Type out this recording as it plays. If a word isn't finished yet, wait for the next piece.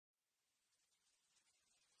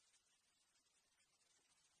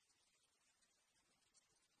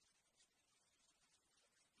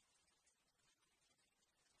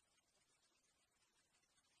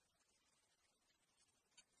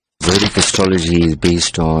astrology is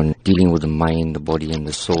based on dealing with the mind, the body and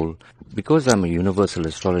the soul. Because I'm a universal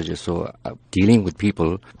astrologer, so dealing with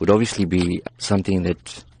people would obviously be something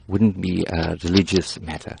that wouldn't be a religious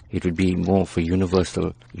matter. It would be more for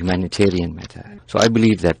universal humanitarian matter. So I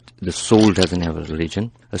believe that the soul doesn't have a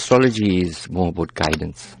religion. Astrology is more about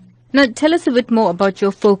guidance. Now, tell us a bit more about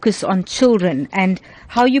your focus on children and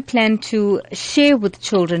how you plan to share with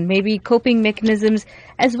children, maybe coping mechanisms,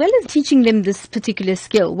 as well as teaching them this particular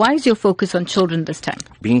skill. Why is your focus on children this time?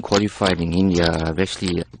 Being qualified in India, I've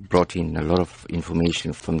actually brought in a lot of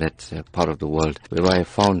information from that part of the world, where I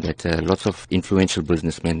found that lots of influential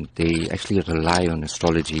businessmen, they actually rely on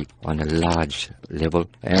astrology on a large level.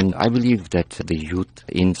 And I believe that the youth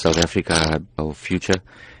in South Africa are our future.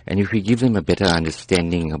 And if we give them a better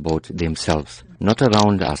understanding about themselves, not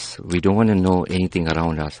around us, we don't want to know anything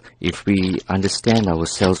around us. If we understand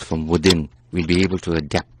ourselves from within, we'll be able to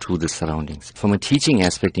adapt to the surroundings. From a teaching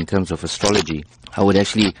aspect in terms of astrology, I would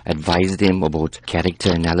actually advise them about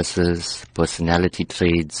character analysis, personality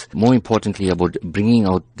traits, more importantly about bringing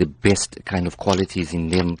out the best kind of qualities in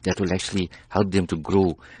them that will actually help them to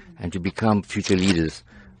grow and to become future leaders.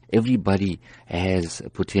 Everybody has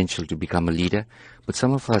potential to become a leader, but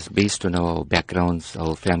some of us, based on our backgrounds,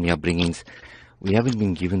 our family upbringings, we haven't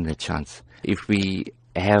been given that chance. If we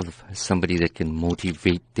have somebody that can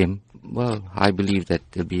motivate them, well, I believe that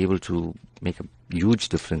they'll be able to make a huge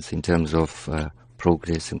difference in terms of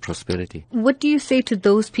progress and prosperity. What do you say to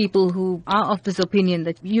those people who are of this opinion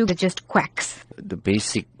that you are just quacks? The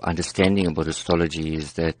basic understanding about astrology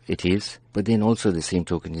is that it is, but then also the same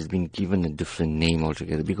token is being given a different name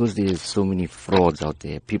altogether, because there's so many frauds out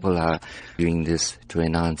there. People are doing this to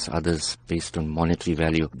enhance others based on monetary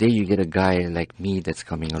value. There you get a guy like me that's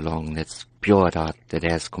coming along, that's pure at heart, that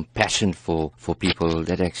has compassion for people,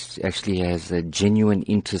 that actually has a genuine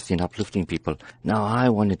interest in uplifting people. Now I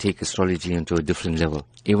want to take astrology into a different level.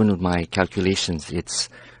 Even with my calculations, it's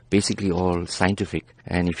basically all scientific.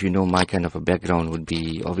 And if you know, my kind of a background would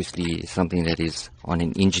be obviously something that is on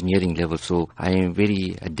an engineering level. So I am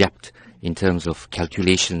very adept in terms of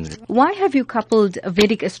calculations. Why have you coupled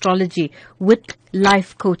Vedic astrology with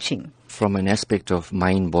life coaching? From an aspect of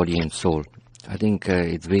mind, body and soul, I think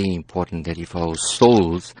it's very important that if our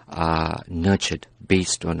souls are nurtured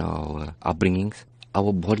based on our upbringings,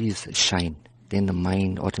 our bodies shine. Then the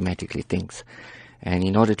mind automatically thinks. And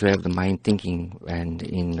in order to have the mind thinking, and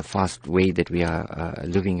in the fast way that we are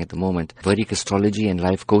living at the moment, Vedic astrology and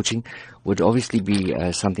life coaching would obviously be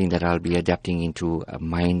something that I'll be adapting into a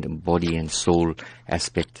mind, body and soul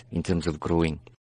aspect in terms of growing.